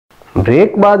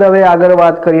Break બાદ હવે આગળ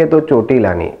વાત કરીએ તો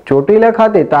ચોટીલાની. ચોટીલા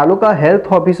ખાતે તાલુકા હેલ્થ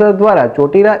ઓફિસર દ્વારા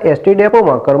ચોટીલા એસટી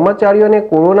ડેપોમાં કર્મચારીઓને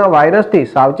કોરોના વાયરસથી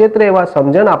સાવચેત રહેવા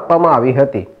સમજણ આપવામાં આવી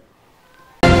હતી.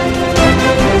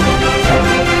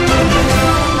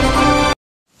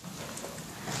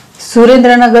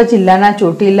 સુરેન્દ્રનગર જિલ્લાના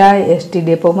ચોટીલા એસટી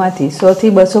ડેપોમાંથી 100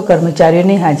 થી 200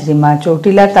 કર્મચારીઓની હાજરીમાં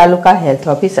ચોટીલા તાલુકા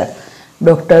હેલ્થ ઓફિસર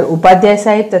ડોક્ટર ઉપાધ્યાય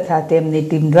સાહેબ તથા તેમની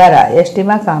ટીમ દ્વારા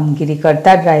એસટીમાં કામગીરી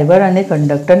કરતા ડ્રાઈવર અને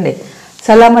કંડક્ટરને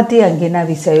સલામતી અંગેના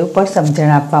વિષયો પર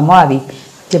સમજણ આપવામાં આવી,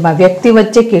 જેમાં વ્યક્તિ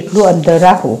વચ્ચે કેટલું અંતર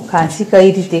રાખવું, ખાંસી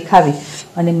કઈ રીતે ખાવી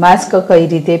અને માસ્ક કઈ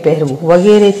રીતે પહેરવું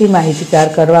વગેરેથી માહિતીગાર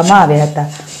કરવામાં આવ્યા હતા.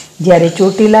 જ્યારે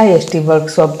ચોટીલા એસટી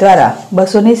વર્કશોપ દ્વારા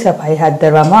બસોની સફાઈ હાથ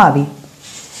ધરવામાં આવી.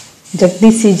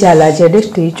 જગદીશસિંહ ઝાલા,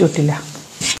 ZSTV ચોટીલા.